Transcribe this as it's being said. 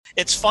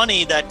It's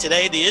funny that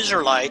today the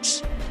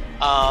Israelites,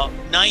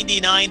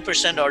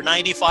 99% or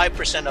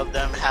 95% of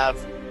them have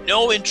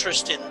no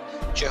interest in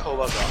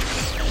Jehovah God.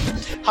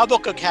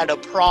 Habakkuk had a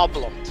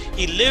problem.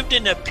 He lived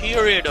in a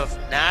period of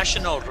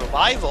national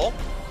revival.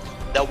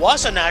 There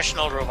was a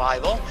national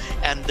revival,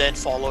 and then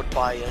followed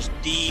by a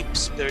deep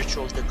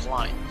spiritual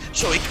decline.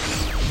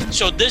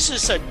 So this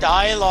is a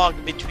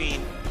dialogue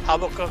between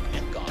Habakkuk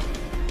and God,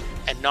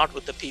 and not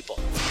with the people.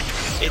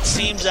 It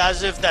seems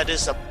as if that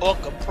is a book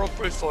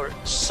appropriate for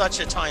such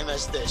a time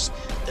as this,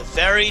 the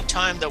very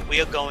time that we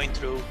are going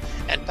through.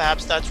 And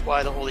perhaps that's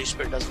why the Holy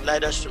Spirit has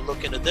led us to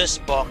look into this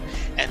book,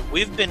 and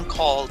we've been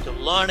called to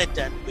learn it,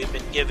 and we've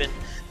been given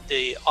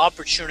the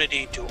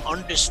opportunity to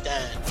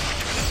understand.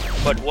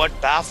 But what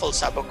baffles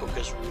Habakkuk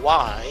is,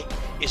 why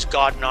is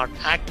God not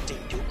acting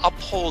to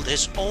uphold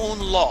his own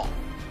law?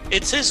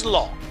 It's his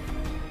law,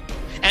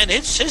 and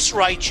it's his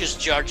righteous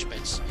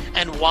judgments.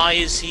 And why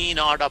is he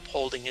not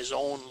upholding his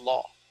own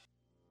law?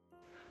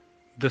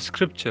 The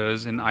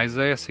scriptures in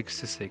Isaiah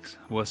 66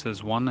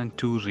 verses 1 and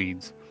 2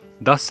 reads,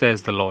 "Thus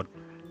says the Lord,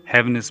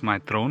 Heaven is my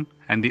throne,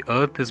 and the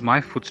earth is my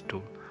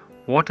footstool.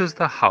 What is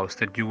the house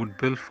that you would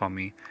build for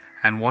me,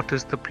 and what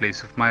is the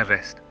place of my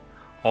rest?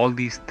 All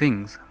these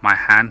things my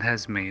hand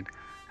has made,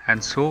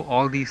 and so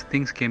all these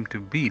things came to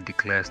be,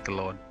 declares the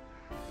Lord.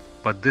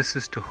 But this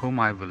is to whom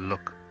I will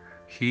look,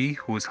 he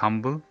who is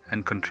humble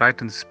and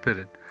contrite in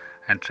spirit,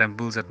 and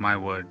trembles at my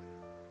word."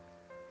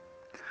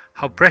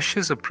 How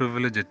precious a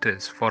privilege it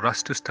is for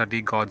us to study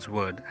God's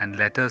word, and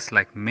let us,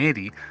 like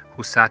Mary,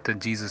 who sat at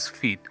Jesus'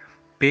 feet,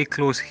 pay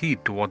close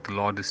heed to what the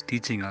Lord is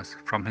teaching us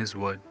from his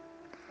word.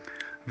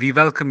 We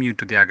welcome you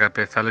to the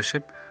Agape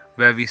Fellowship,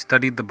 where we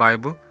study the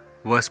Bible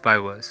verse by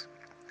verse.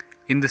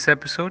 In this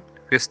episode,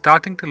 we are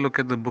starting to look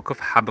at the book of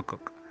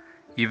Habakkuk.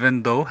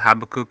 Even though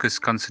Habakkuk is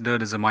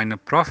considered as a minor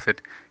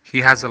prophet,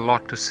 he has a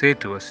lot to say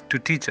to us, to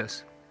teach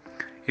us.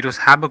 It was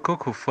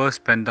Habakkuk who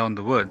first penned down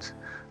the words,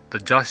 "The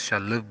just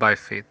shall live by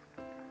faith."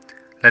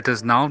 Let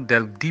us now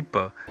delve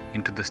deeper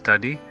into the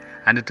study,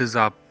 and it is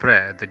our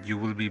prayer that you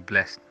will be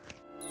blessed.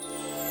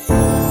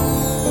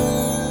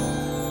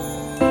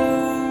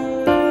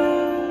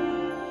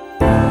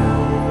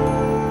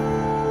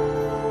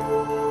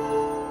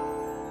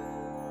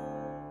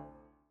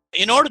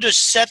 In order to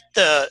set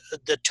the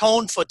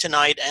tone for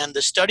tonight and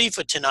the study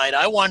for tonight,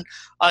 I want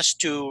us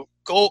to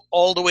go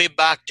all the way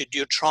back to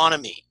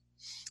Deuteronomy.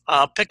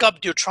 Pick up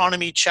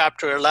Deuteronomy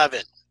chapter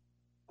 11.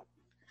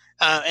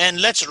 And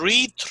let's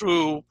read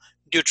through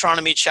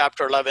Deuteronomy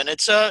chapter 11.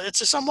 It's a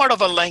somewhat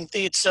of a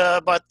lengthy, it's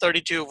about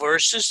 32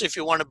 verses. If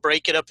you want to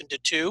break it up into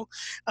two,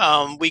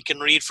 we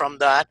can read from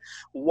that.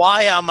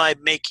 Why am I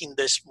making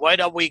this? Why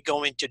are we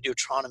going to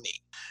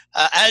Deuteronomy?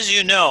 As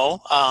you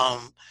know,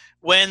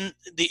 when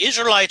the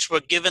Israelites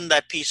were given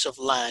that piece of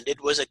land,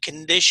 it was a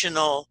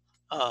conditional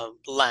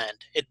land.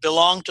 It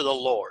belonged to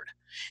the Lord.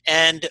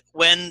 And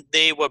when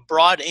they were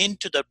brought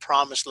into the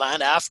promised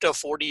land after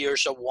 40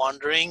 years of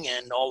wandering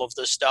and all of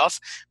this stuff,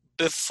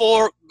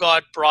 before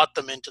God brought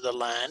them into the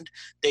land,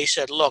 they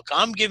said, look,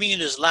 I'm giving you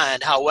this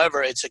land.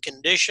 However, it's a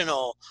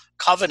conditional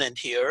covenant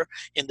here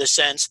in the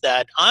sense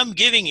that I'm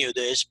giving you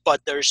this,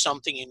 but there's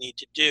something you need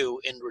to do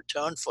in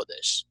return for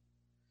this.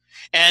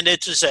 And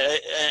it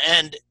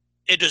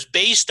was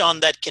based on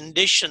that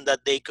condition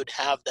that they could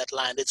have that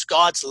land. It's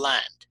God's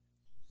land.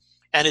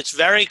 And it's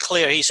very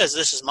clear. He says,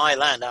 this is my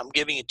land. I'm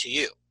giving it to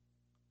you.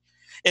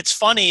 It's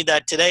funny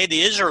that today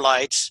the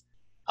Israelites,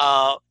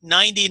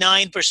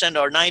 99%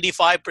 or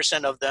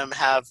 95% of them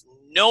have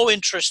no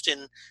interest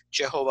in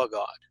Jehovah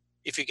God,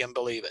 if you can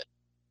believe it.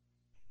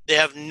 They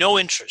have no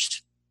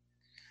interest.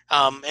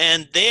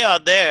 And they are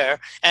there.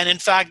 And in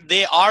fact,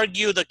 they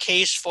argue the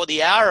case for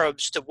the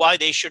Arabs to why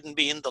they shouldn't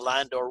be in the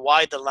land or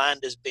why the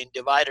land is being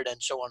divided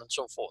and so on and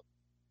so forth.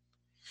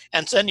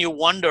 And then you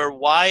wonder,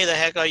 why the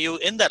heck are you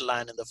in that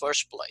land in the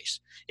first place?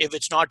 If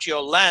it's not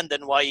your land,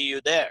 then why are you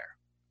there?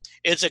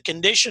 It's a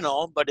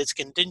conditional, but it's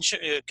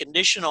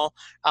conditional,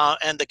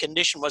 and the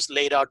condition was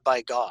laid out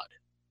by God.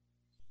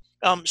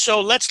 So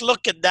let's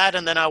look at that,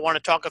 and then I want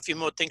to talk a few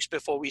more things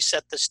before we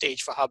set the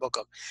stage for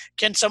Habakkuk.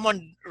 Can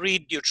someone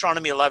read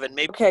Deuteronomy 11?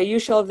 Maybe. Okay, you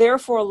shall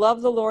therefore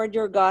love the Lord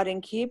your God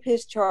and keep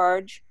his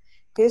charge,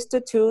 his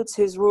statutes,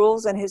 his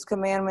rules, and his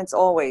commandments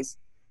always.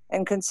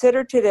 And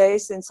consider today,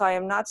 since I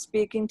am not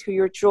speaking to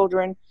your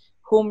children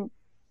whom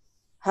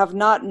have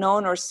not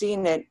known or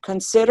seen it,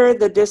 consider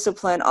the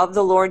discipline of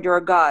the Lord your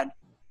God,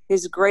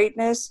 his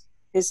greatness,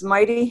 his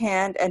mighty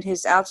hand, and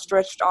his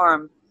outstretched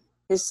arm,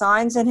 his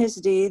signs and his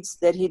deeds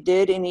that he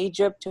did in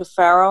Egypt to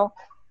Pharaoh,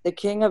 the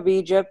king of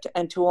Egypt,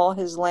 and to all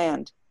his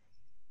land,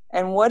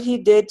 and what he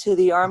did to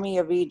the army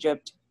of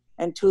Egypt,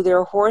 and to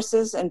their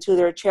horses and to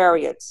their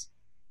chariots,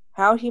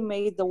 how he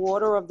made the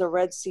water of the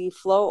Red Sea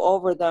flow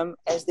over them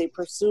as they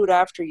pursued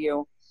after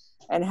you,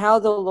 and how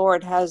the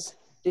Lord has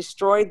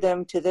destroyed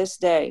them to this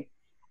day,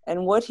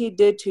 and what he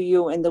did to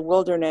you in the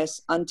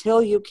wilderness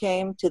until you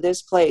came to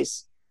this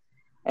place,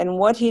 and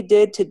what he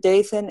did to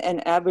Dathan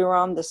and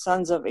Abiram, the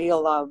sons of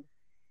Eliab,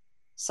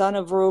 son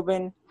of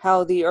Reuben,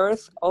 how the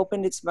earth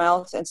opened its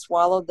mouth and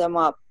swallowed them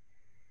up.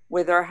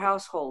 with their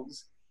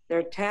households,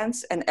 their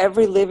tents, and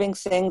every living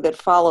thing that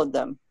followed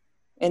them,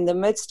 in the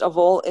midst of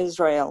all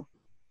Israel.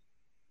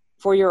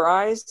 For your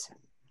eyes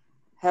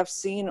have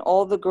seen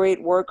all the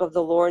great work of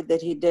the Lord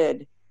that he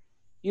did.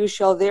 You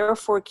shall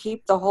therefore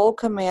keep the whole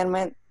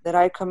commandment that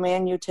I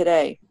command you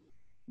today,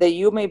 that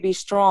you may be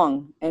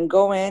strong, and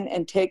go in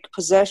and take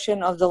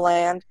possession of the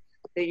land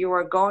that you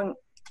are going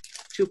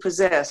to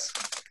possess,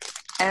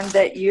 and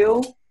that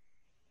you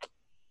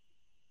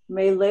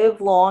may live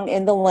long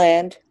in the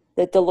land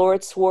that the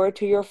Lord swore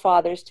to your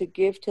fathers to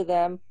give to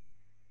them,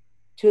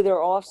 to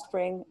their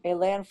offspring, a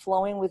land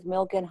flowing with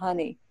milk and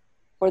honey.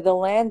 For the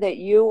land that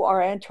you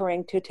are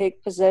entering to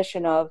take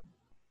possession of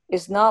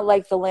is not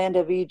like the land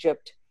of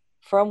Egypt,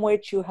 from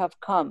which you have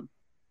come,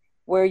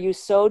 where you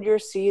sowed your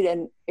seed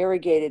and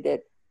irrigated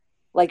it,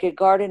 like a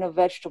garden of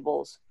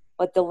vegetables.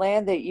 But the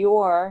land that you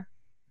are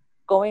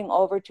going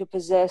over to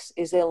possess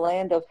is a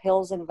land of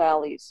hills and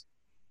valleys,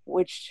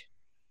 which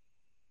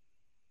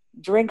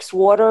drinks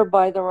water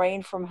by the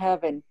rain from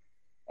heaven,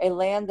 a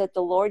land that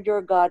the Lord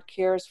your God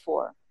cares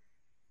for.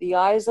 The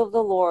eyes of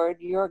the Lord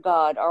your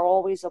God are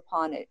always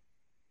upon it,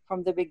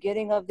 from the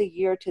beginning of the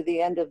year to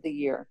the end of the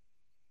year.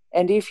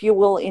 And if you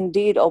will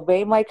indeed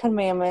obey my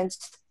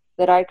commandments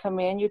that I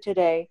command you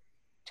today,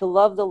 to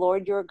love the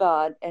Lord your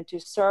God and to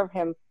serve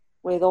him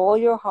with all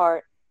your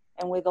heart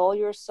and with all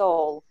your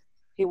soul,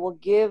 he will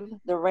give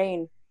the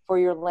rain for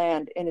your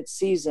land in its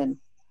season,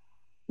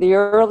 the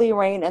early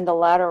rain and the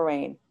latter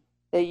rain,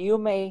 that you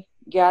may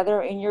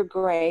gather in your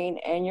grain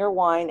and your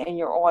wine and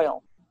your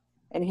oil.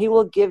 And he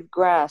will give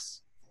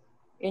grass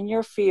in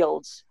your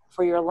fields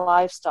for your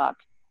livestock,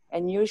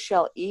 and you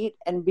shall eat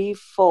and be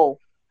full.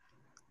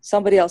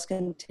 Somebody else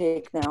can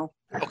take now.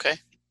 Okay.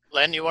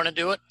 Len, you want to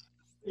do it?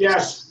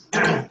 Yes.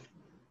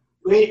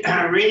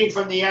 Reading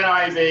from the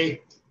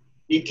NIV.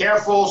 Be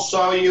careful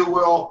or you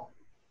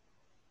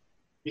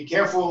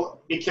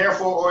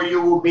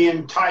will be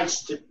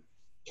enticed to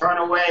turn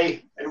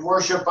away and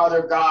worship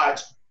other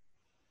gods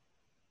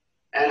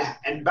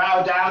and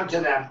bow down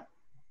to them.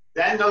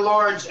 Then the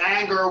Lord's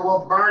anger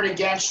will burn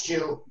against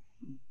you,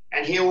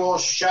 and he will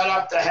shut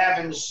up the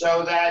heavens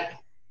so that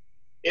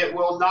it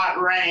will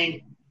not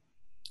rain,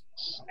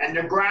 and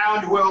the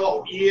ground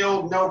will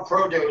yield no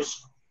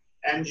produce,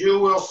 and you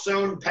will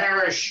soon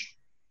perish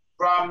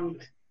from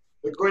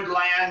the good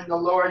land the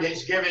Lord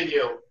has given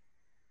you.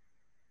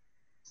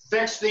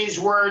 Fix these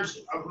words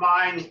of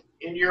mine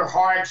in your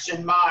hearts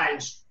and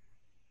minds.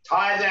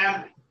 Tie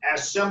them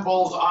as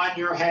symbols on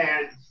your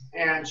hands,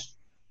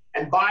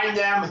 and bind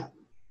them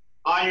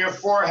on your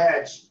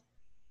foreheads.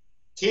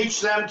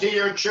 Teach them to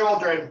your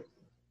children,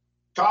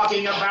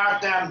 talking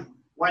about them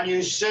when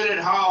you sit at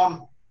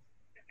home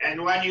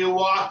and when you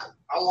walk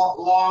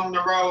along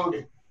the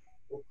road,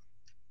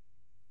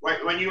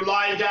 when you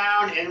lie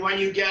down and when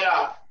you get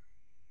up.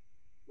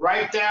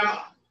 Write them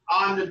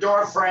on the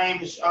door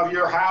frames of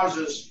your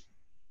houses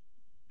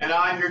and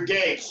on your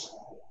gates,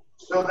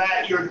 so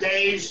that your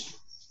days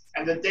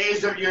and the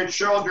days of your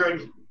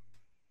children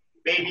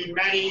may be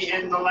many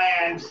in the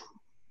land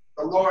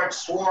the Lord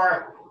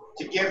swore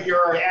to give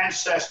your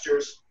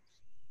ancestors,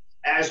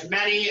 as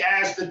many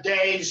as the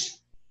days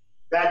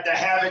that the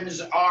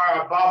heavens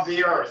are above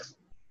the earth.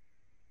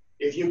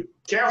 If you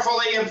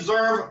carefully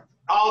observe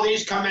all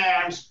these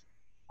commands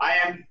I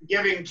am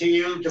giving to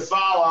you to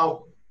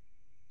follow,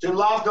 to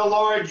love the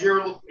Lord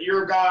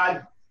your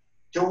God,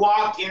 to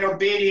walk in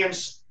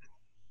obedience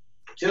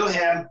to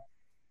him,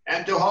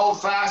 and to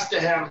hold fast to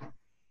him,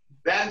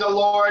 then the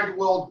Lord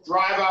will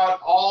drive out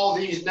all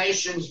these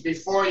nations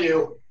before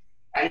you,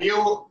 and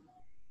you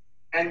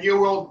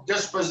will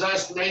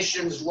dispossess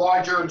nations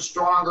larger and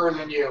stronger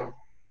than you.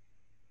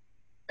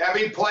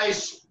 Every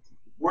place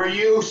where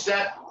you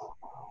set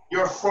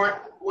your foot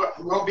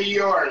will be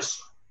yours.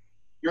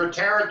 Your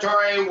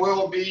territory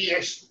will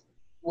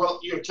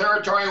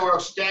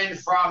extend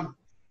from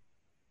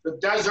the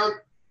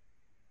desert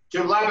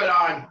to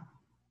Lebanon,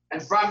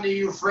 and from the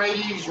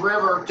Euphrates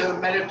River to the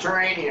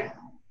Mediterranean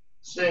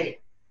Sea.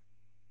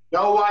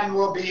 No one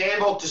will be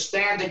able to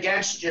stand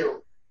against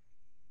you.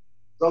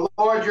 The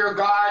Lord your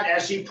God,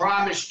 as he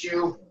promised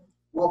you,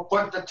 will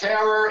put the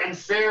terror and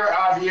fear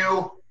of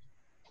you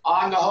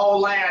on the whole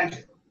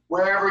land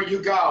wherever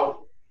you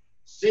go.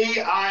 See,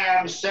 I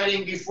am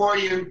setting before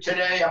you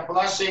today a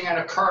blessing and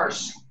a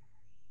curse.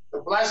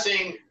 The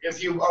blessing,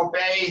 if you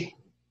obey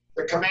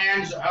the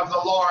commands of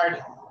the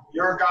Lord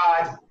your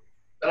God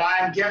that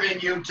I am giving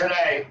you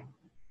today.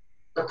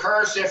 The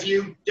curse, if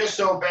you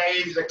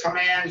disobey the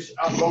commands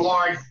of the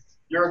Lord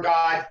your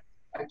God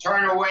and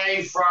turn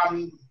away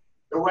from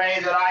the way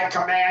that I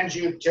command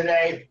you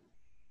today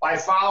by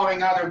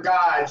following other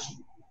gods,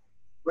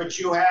 which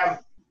you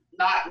have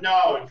not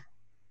known.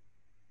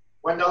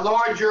 When the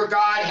Lord your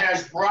God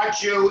has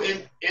brought you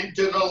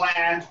into the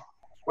land,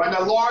 when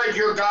the Lord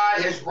your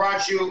God has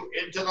brought you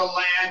into the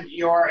land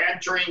you are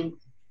entering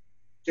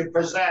to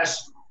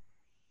possess,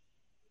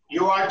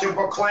 you are to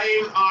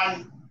proclaim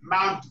on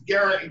Mount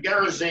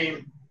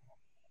Gerizim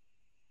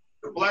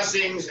the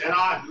blessings, and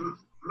on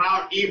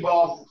Mount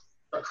Ebal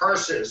the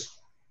curses.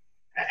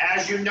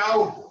 As you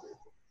know,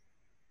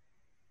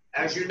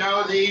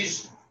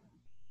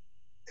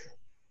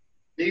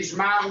 these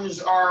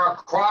mountains are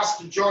across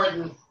the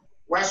Jordan,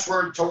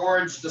 westward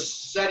towards the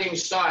setting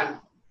sun,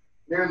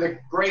 near the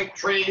great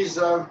trees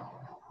of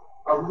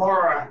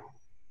Morah,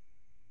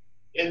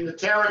 in the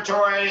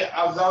territory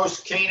of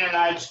those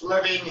Canaanites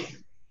living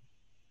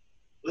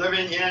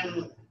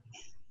in,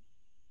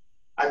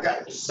 I've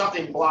got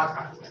something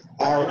blocked,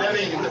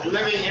 living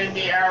in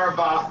the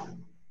Arabah,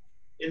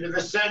 in the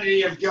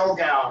vicinity of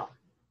Gilgal.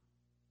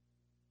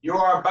 You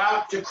are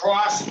about to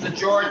cross the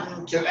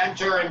Jordan to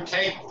enter and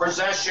take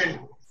possession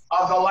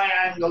of the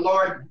land the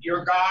Lord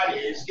your God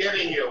is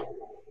giving you.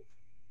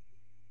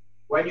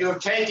 When you have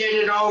taken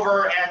it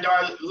over and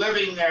are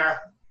living there,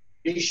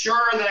 be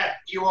sure that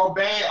you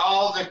obey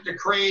all the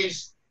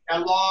decrees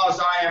and laws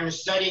I am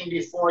setting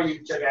before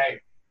you today.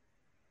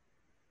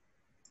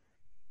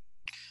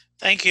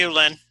 Thank you,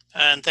 Lynn,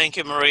 and thank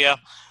you, Maria.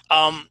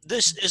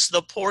 This is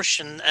the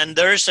portion, and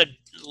there's a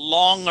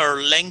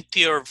longer,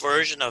 lengthier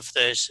version of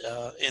this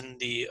in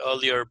the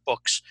earlier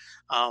books,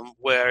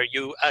 where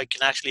you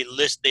can actually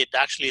list. It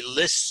actually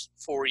lists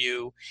for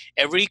you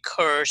every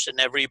curse and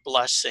every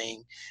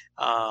blessing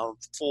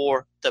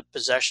for the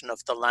possession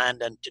of the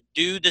land and to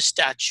do the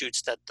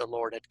statutes that the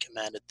Lord had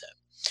commanded them.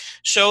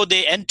 So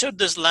they entered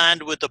this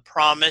land with a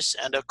promise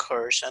and a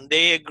curse, and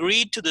they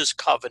agreed to this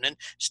covenant,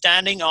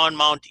 standing on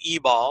Mount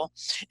Ebal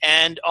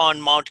and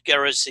on Mount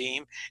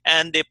Gerizim,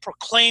 and they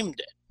proclaimed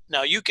it.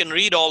 Now, you can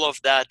read all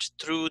of that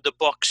through the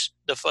books,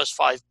 the first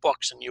 5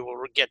 books, and you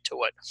will get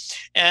to it.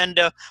 And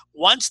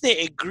once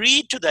they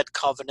agreed to that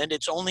covenant,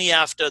 it's only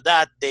after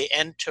that they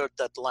entered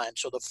that land.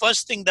 So the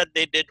first thing that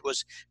they did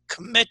was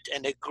commit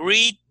and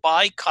agreed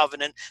by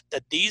covenant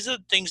that these are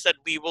the things that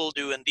we will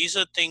do, and these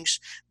are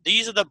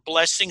the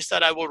blessings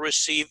that I will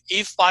receive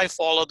if I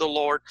follow the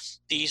Lord.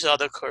 These are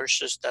the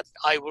curses that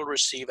I will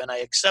receive, and I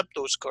accept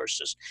those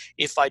curses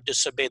if I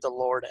disobey the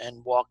Lord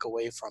and walk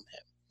away from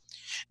him.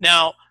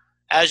 Now,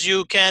 as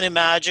you can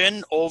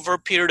imagine, over a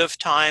period of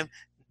time,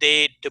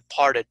 they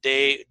departed.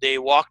 They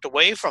walked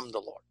away from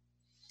the Lord.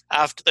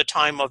 After the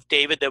time of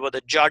David, there were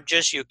the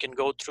judges. You can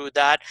go through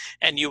that,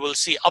 and you will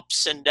see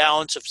ups and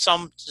downs. Of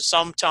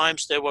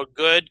sometimes they were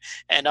good,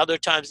 and other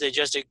times they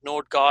just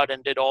ignored God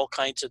and did all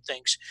kinds of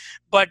things.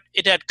 But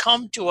it had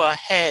come to a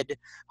head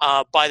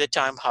by the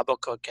time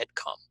Habakkuk had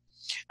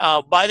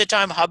come. By the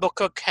time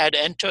Habakkuk had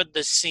entered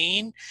the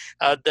scene,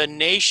 the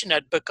nation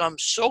had become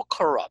so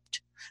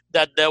corrupt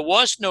that there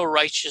was no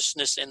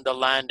righteousness in the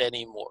land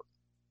anymore.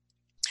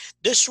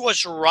 This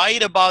was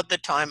right about the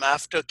time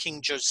after King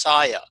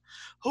Josiah.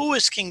 Who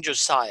is King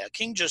Josiah?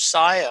 King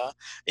Josiah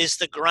is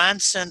the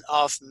grandson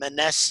of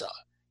Manasseh.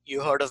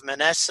 You heard of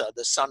Manasseh,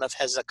 the son of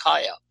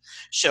Hezekiah.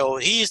 So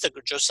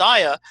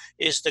Josiah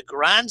is the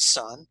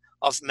grandson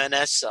of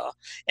Manasseh.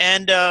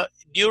 And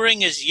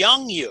during his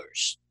young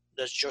years,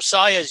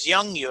 Josiah's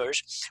young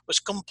years,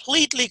 was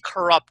completely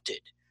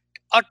corrupted.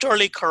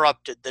 Utterly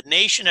corrupted. The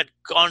nation had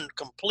gone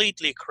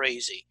completely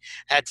crazy,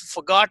 had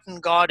forgotten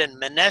God, and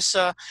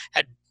Manasseh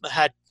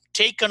had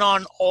taken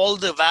on all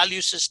the value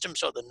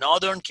systems of the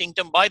northern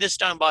kingdom. By this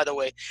time, by the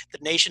way, the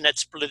nation had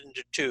split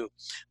into 2.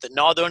 The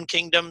northern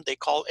kingdom they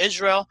call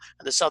Israel,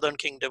 and the southern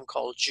kingdom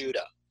called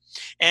Judah.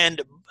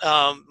 And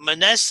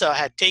Manasseh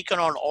had taken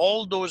on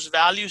all those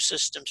value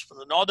systems from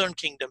the northern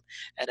kingdom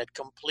and had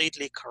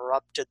completely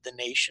corrupted the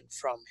nation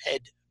from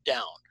head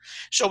down.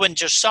 So when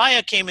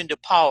Josiah came into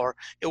power,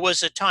 it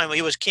was a time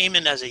he came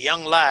in as a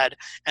young lad,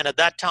 and at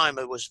that time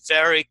it was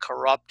very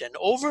corrupt. And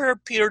over a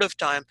period of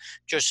time,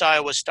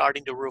 Josiah was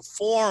starting to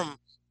reform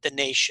the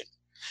nation.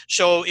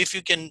 So if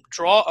you can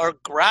draw a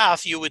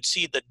graph, you would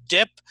see the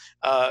dip,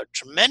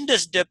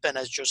 tremendous dip. And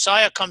as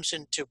Josiah comes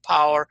into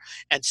power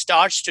and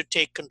starts to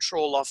take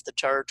control of the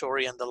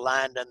territory and the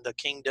land and the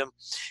kingdom,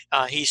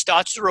 he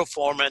starts to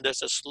reform, and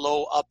there's a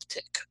slow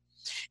uptick.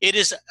 It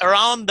is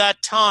around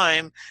that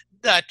time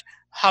that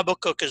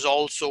Habakkuk is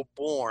also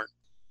born.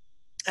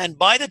 And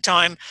by the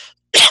time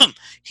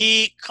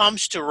he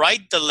comes to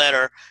write the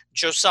letter,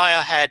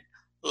 Josiah had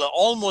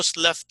almost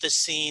left the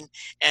scene,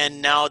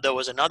 and now there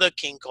was another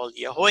king called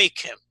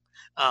Jehoiakim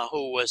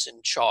who was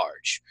in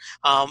charge.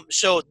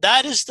 So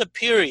that is the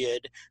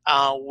period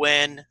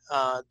when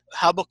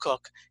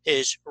Habakkuk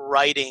is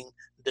writing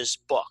this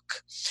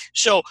book.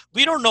 So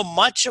we don't know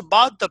much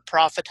about the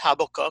prophet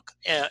Habakkuk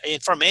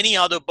from any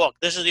other book.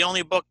 This is the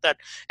only book that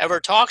ever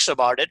talks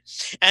about it.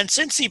 And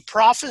since he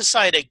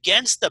prophesied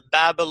against the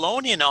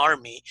Babylonian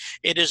army,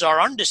 it is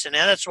our understanding,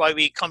 and that's why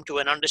we come to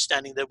an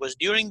understanding that it was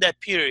during that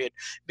period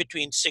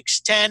between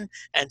 610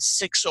 and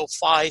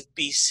 605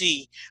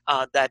 BC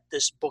that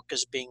this book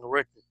is being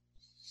written.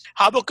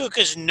 Habakkuk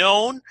is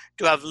known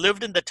to have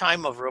lived in the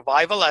time of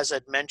revival, as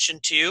I'd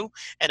mentioned to you,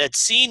 and had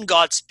seen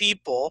God's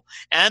people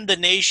and the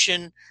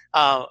nation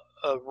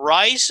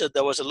rise.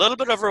 There was a little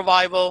bit of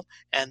revival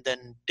and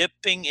then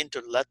dipping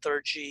into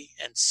lethargy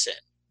and sin.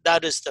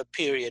 That is the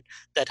period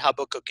that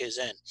Habakkuk is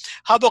in.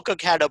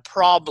 Habakkuk had a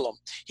problem.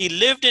 He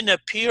lived in a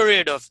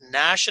period of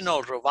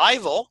national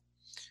revival,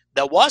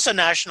 There was a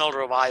national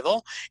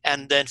revival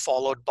and then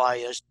followed by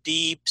a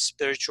deep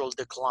spiritual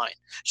decline.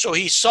 So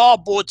he saw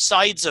both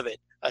sides of it.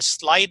 A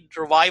slight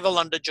revival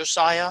under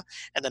Josiah,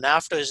 and then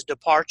after his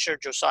departure,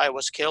 Josiah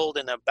was killed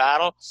in a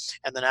battle,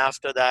 and then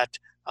after that,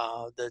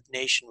 the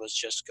nation was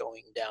just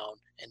going down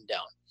and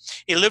down.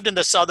 He lived in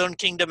the southern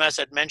kingdom, as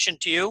I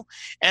mentioned to you.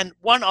 And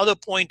one other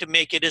point to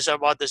make, it is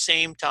about the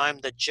same time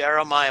that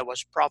Jeremiah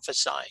was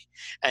prophesying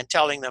and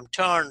telling them,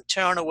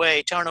 turn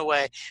away,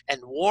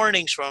 and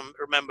warnings from,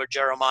 remember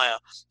Jeremiah,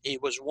 he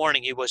was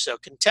warning, he was a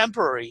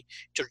contemporary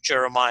to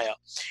Jeremiah.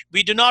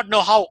 We do not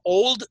know how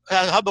old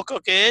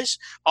Habakkuk is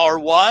or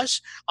was.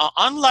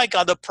 Unlike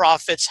other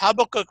prophets,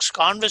 Habakkuk's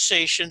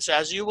conversations,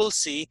 as you will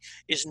see,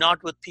 is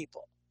not with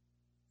people.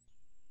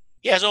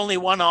 He has only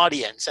one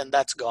audience, and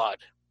that's God.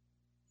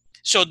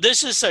 So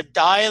this is a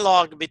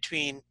dialogue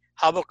between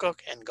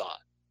Habakkuk and God,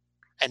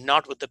 and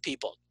not with the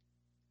people.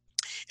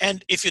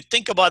 And if you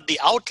think about the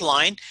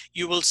outline,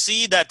 you will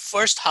see that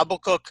first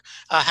Habakkuk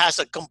has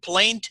a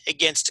complaint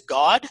against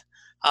God.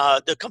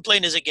 The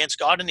complaint is against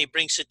God, and he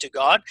brings it to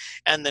God,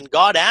 and then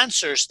God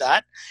answers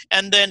that.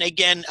 And then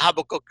again,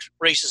 Habakkuk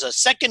raises a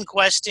second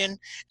question,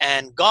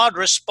 and God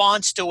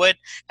responds to it.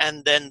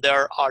 And then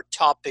there are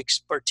topics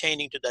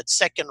pertaining to that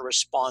second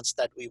response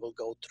that we will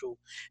go through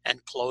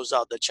and close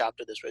out the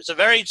chapter this way. It's a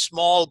very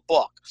small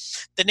book.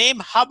 The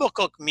name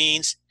Habakkuk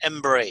means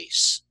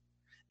embrace.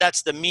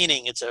 That's the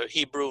meaning. It's a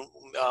Hebrew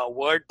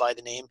word by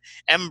the name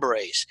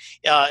embrace.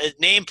 His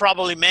name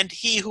probably meant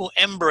he who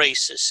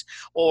embraces,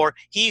 or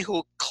he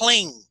who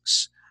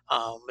clings.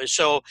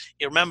 So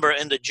you remember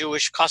in the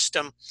Jewish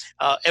custom,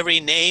 every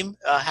name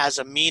has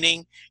a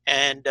meaning,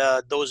 and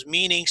those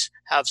meanings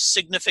have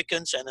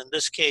significance. And in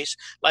this case,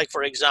 like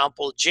for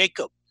example,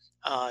 Jacob,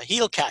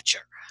 heel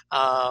catcher,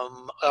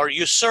 or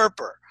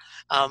usurper.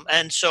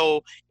 And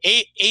so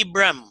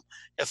Abram,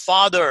 a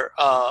father,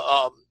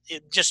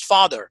 just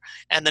father,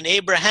 and then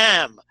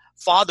Abraham,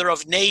 father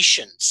of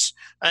nations,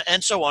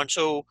 and so on.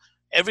 So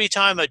every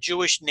time a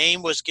Jewish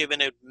name was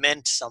given, it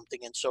meant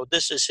something. And so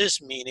this is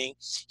his meaning,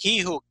 he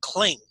who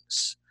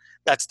clings.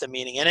 That's the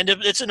meaning. And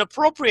it's an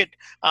appropriate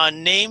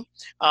name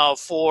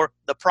for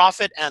the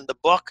prophet and the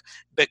book,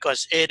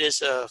 because it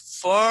is a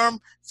firm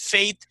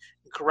faith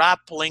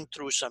grappling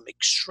through some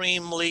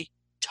extremely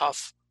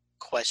tough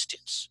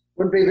questions.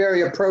 Would be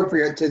very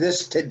appropriate to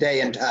this day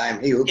and time,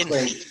 he who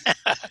clings.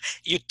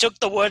 You took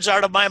the words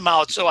out of my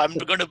mouth, so I'm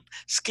going to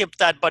skip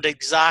that, but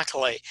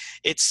exactly.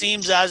 It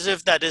seems as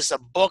if that is a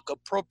book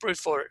appropriate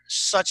for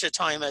such a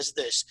time as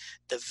this,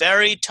 the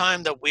very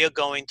time that we are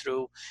going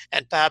through,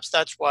 and perhaps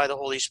that's why the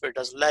Holy Spirit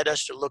has led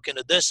us to look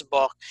into this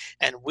book,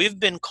 and we've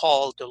been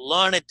called to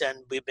learn it, and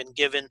we've been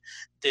given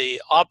the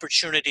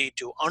opportunity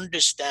to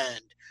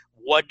understand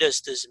what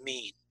does this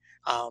mean.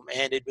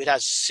 And it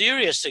has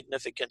serious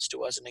significance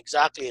to us, and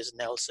exactly as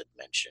Nelson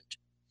mentioned.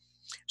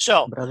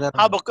 So, Brother,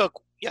 Habakkuk,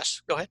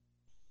 yes, go ahead.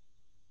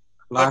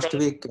 last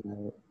week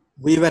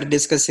we were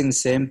discussing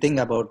same thing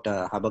about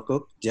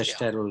Habakkuk,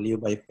 just Yeah. I will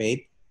live by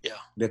faith,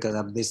 because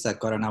of this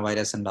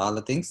coronavirus and all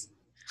the things.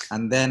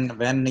 And then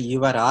when you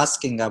were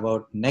asking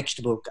about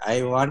next book,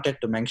 I wanted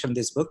to mention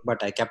this book,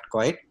 but I kept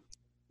quiet.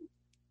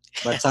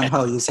 But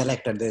somehow you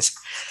selected this.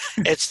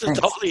 It's the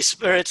Holy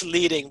Spirit's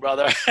leading,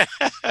 brother.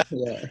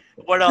 Yeah.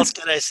 What else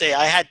can I say?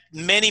 I had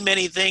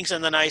many things,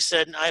 and then I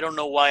said, I don't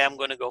know why I'm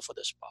going to go for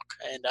this book.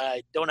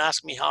 And don't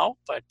ask me how,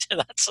 but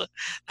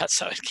that's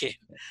how it came.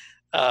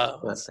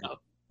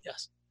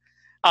 Yes.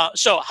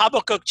 So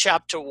Habakkuk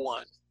chapter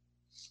 1.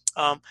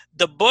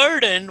 The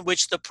burden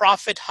which the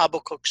prophet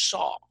Habakkuk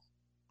saw.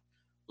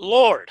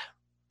 Lord,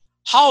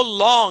 how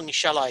long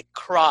shall I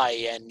cry,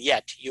 and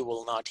yet you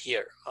will not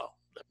hear?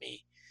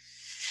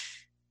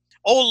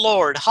 O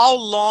Lord, how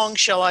long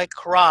shall I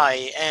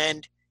cry,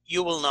 and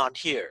you will not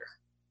hear?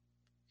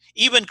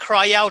 Even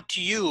cry out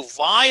to you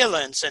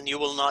violence, and you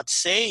will not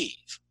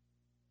save.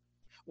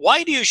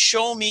 Why do you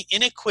show me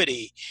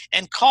iniquity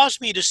and cause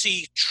me to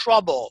see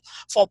trouble?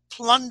 For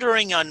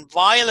plundering and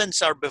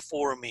violence are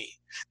before me.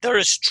 There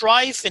is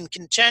strife and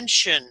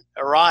contention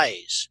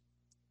arise.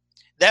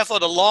 Therefore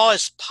the law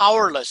is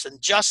powerless,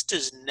 and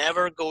justice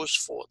never goes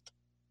forth.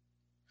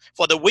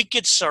 For the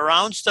wicked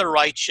surrounds the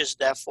righteous,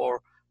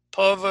 therefore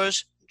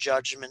perverse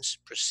judgments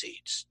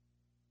proceeds.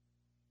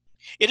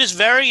 It is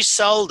very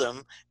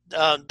seldom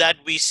that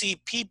we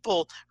see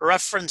people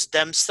reference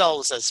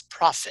themselves as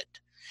prophet.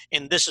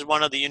 And this is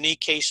one of the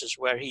unique cases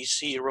where he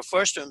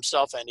refers to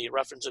himself, and he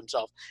references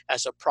himself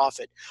as a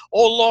prophet.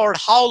 O Lord,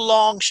 how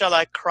long shall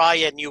I cry,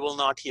 and you will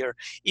not hear?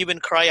 Even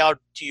cry out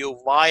to you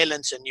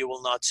violence, and you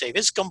will not save.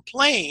 His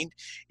complaint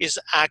is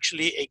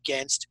actually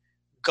against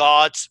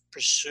God's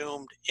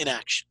presumed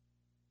inaction.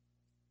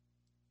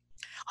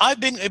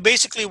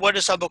 Basically, what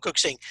is Habakkuk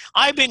saying?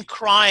 I've been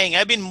crying,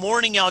 I've been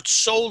mourning out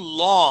so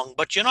long,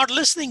 but you're not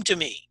listening to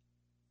me.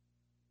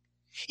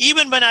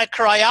 Even when I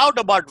cry out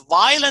about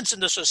violence in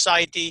the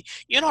society,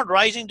 you're not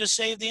rising to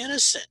save the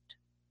innocent.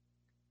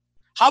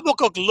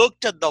 Habakkuk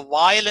looked at the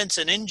violence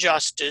and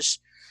injustice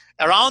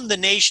around the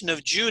nation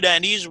of Judah,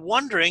 and he's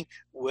wondering,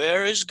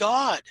 where is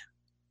God?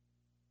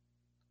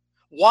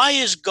 Why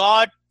is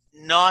God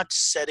not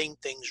setting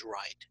things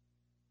right?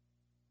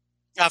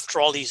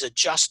 After all, he's a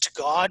just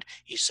God.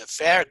 He's a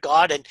fair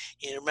God. And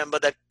you remember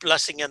that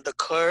blessing and the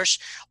curse.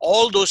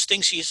 All those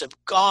things, he's a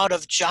God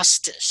of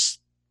justice.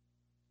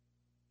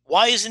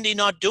 Why isn't he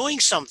not doing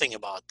something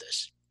about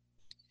this?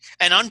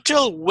 And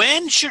until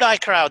when should I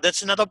cry out?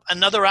 That's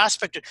another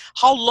aspect.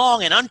 How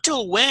long and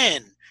until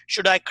when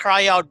should I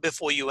cry out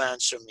before you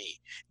answer me?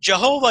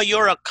 Jehovah,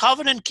 you're a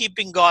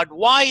covenant-keeping God.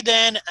 Why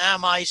then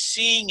am I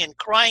seeing and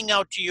crying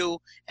out to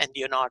you and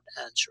you're not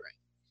answering?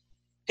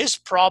 His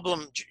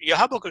problem,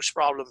 Habakkuk's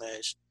problem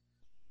is,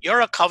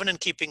 you're a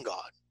covenant-keeping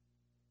God,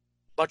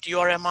 but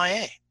you're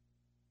MIA.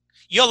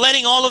 You're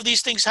letting all of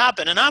these things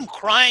happen, and I'm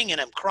crying,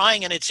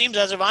 and it seems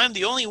as if I'm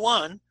the only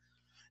one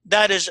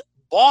that is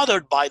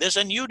bothered by this,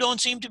 and you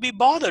don't seem to be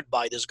bothered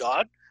by this,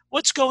 God.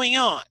 What's going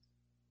on?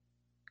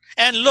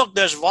 And look,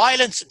 there's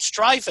violence and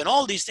strife and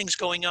all these things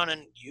going on,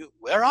 and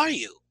where are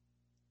you?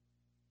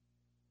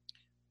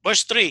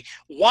 Verse 3,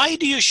 why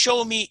do you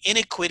show me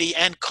iniquity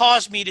and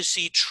cause me to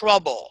see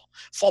trouble?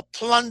 For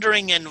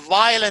plundering and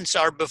violence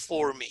are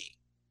before me.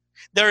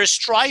 There is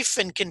strife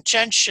and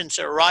contentions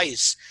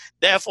arise.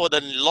 Therefore the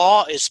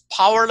law is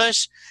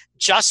powerless.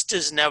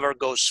 Justice never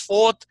goes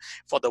forth.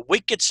 For the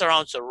wicked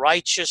surrounds the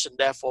righteous, and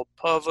therefore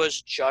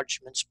perverse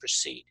judgments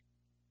proceed.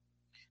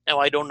 Now,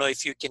 I don't know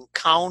if you can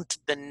count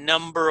the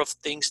number of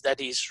things that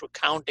he's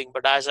recounting,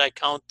 but as I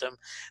count them,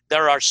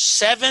 there are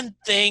 7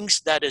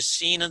 things that is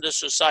seen in the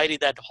society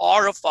that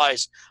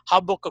horrifies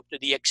Habakkuk to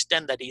the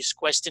extent that he's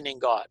questioning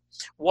God.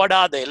 What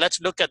are they? Let's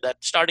look at that,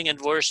 starting in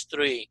verse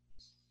 3.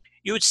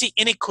 You would see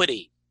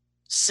iniquity,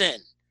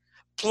 sin,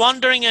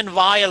 plundering and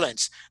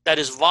violence, that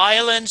is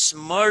violence,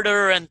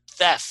 murder, and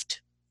theft.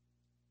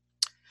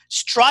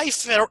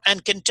 Strife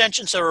and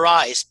contentions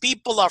arise.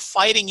 People are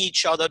fighting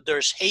each other.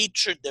 There's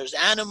hatred, there's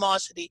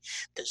animosity,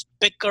 there's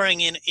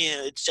bickering,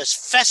 it's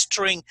just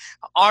festering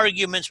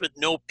arguments with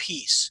no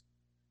peace.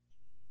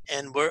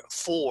 And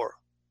 4,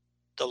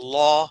 the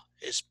law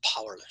is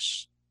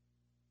powerless.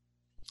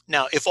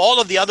 Now, if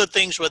all of the other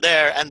things were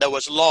there and there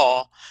was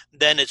law,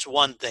 then it's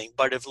one thing.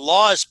 But if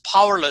law is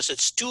powerless,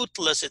 it's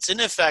toothless, it's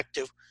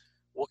ineffective,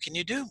 what can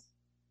you do?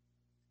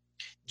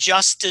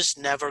 Justice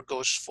never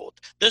goes forth.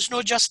 There's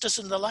no justice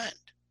in the land.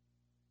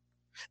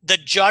 The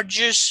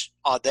judges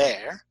are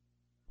there.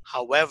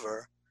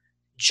 However,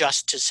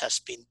 justice has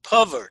been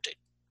perverted.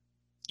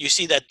 You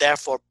see that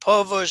therefore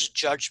perverse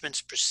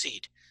judgments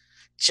proceed.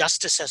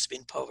 Justice has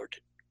been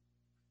perverted.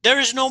 There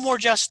is no more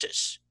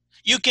justice.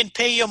 You can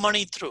pay your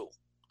money through.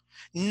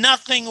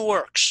 Nothing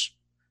works.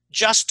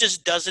 Justice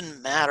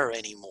doesn't matter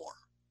anymore.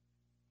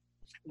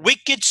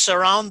 Wicked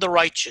surround the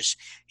righteous.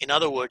 In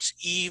other words,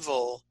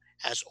 evil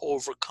has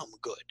overcome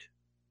good.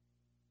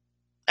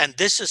 And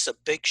this is a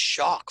big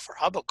shock for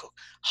Habakkuk.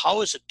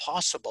 How is it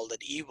possible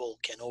that evil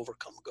can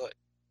overcome good?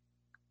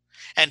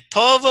 And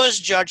perverse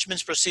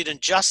judgments proceed, and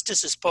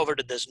justice is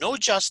perverted. There's no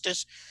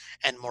justice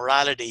and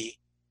morality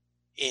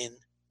in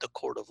the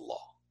court of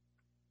law.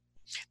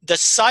 The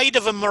sight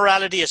of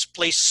immorality has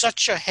placed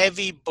such a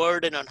heavy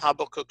burden on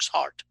Habakkuk's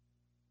heart.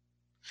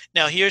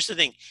 Now, here's the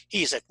thing.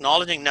 He's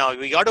acknowledging now,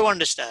 we got to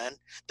understand,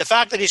 the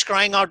fact that he's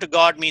crying out to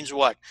God means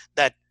what?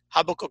 That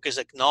Habakkuk is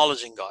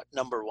acknowledging God,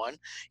 number one.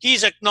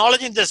 He's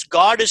acknowledging this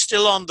God is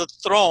still on the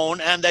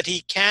throne and that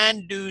he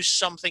can do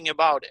something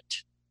about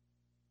it.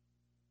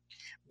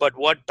 But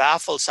what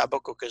baffles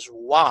Habakkuk is,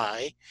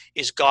 why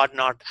is God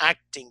not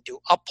acting to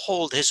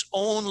uphold his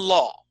own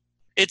law?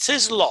 It's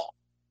his law.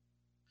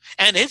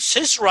 And it's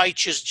his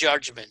righteous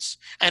judgments.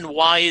 And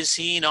why is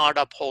he not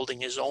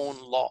upholding his own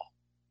law?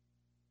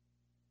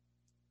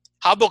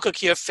 Habakkuk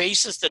here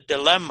faces the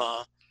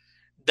dilemma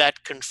that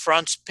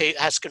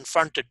has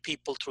confronted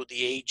people through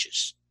the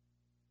ages.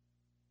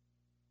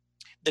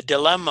 The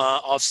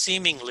dilemma of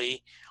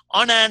seemingly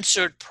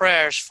unanswered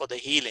prayers for the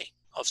healing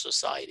of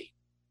society.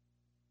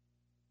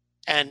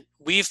 And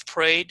we've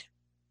prayed,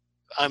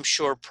 I'm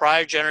sure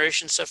prior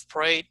generations have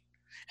prayed,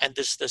 and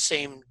this is the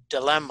same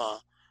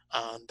dilemma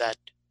that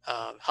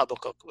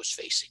Habakkuk was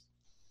facing.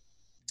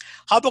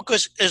 Habakkuk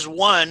is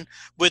one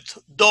with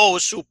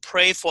those who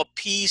pray for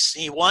peace.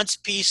 He wants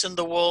peace in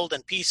the world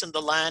and peace in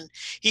the land.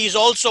 He's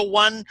also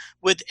one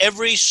with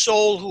every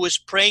soul who is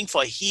praying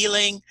for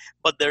healing,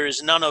 but there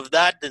is none of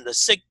that in the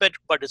sickbed,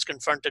 but is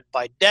confronted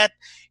by death.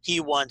 He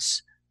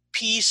wants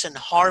peace and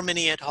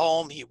harmony at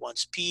home. He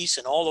wants peace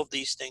and all of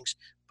these things,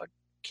 but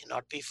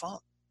cannot be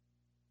found.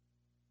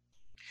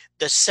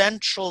 The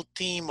central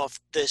theme of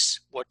this,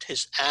 what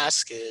his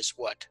ask is,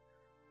 what?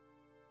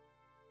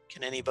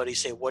 Can anybody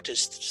say what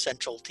his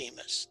central theme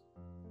is?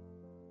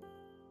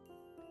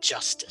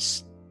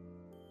 Justice.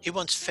 He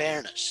wants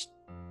fairness.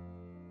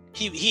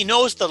 He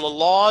knows that the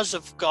laws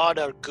of God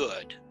are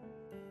good,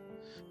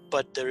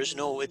 but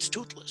it's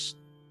toothless.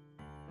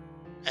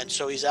 And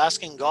so he's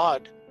asking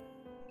God,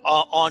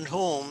 on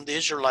whom the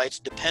Israelites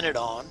depended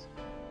on,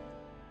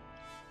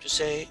 to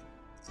say,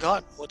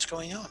 God, what's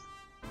going on?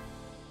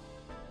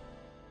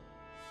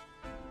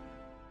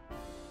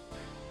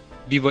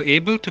 We were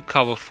able to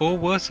cover 4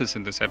 verses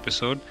in this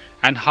episode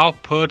and how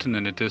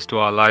pertinent it is to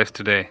our lives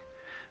today.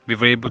 We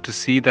were able to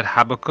see that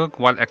Habakkuk,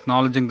 while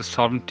acknowledging the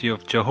sovereignty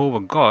of Jehovah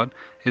God,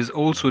 is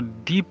also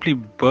deeply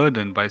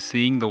burdened by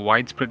seeing the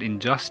widespread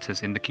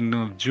injustice in the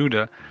kingdom of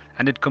Judah,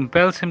 and it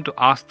compels him to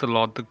ask the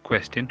Lord the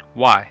question,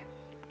 why?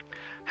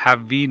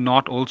 Have we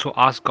not also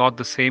asked God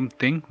the same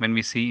thing when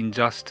we see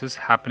injustice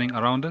happening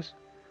around us?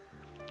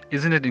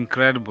 Isn't it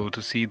incredible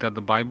to see that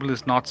the Bible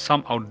is not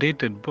some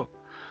outdated book,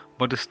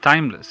 but is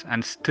timeless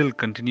and still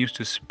continues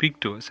to speak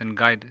to us and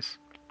guide us?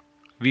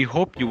 We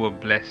hope you were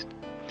blessed.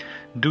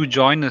 Do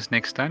join us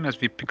next time as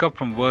we pick up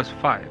from verse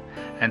 5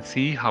 and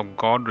see how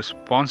God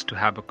responds to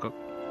Habakkuk.